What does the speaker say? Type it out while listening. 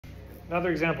Another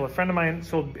example, a friend of mine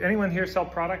sold, anyone here sell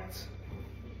products?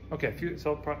 Okay, a few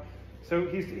sold products. So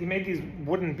he made these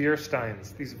wooden beer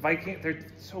steins, these Viking, they're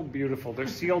so beautiful. They're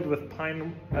sealed with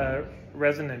pine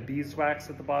resin and beeswax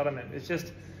at the bottom, and it's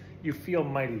just, you feel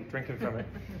mighty drinking from it.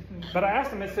 But I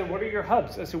asked him, I said, what are your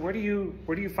hubs? I said, where do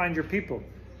you find your people?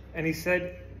 And he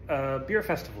said, beer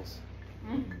festivals.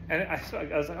 And I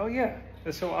was like, oh yeah,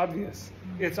 that's so obvious.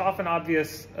 It's often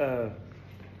obvious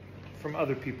from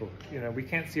other people. You know, we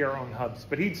can't see our own hubs,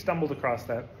 but he'd stumbled across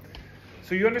that.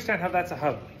 So you understand how that's a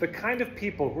hub. The kind of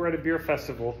people who are at a beer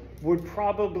festival would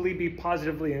probably be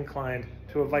positively inclined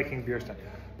to a Viking beer stein.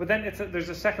 But then there's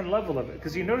a second level of it,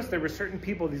 because you notice there were certain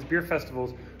people at these beer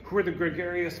festivals who were the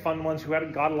gregarious, fun ones who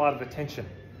got a lot of attention.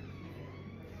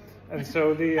 And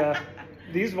so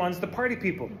these ones, the party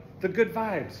people, the good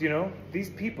vibes, you know,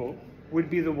 these people would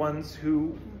be the ones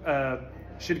who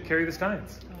should carry the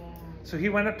steins. So he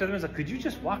went up to them and was like, could you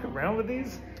just walk around with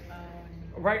these?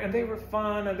 Right, and they were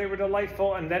fun and they were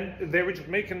delightful, and then they were just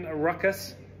making a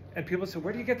ruckus, and people said,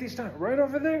 where do you get these steins? Right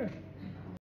over there.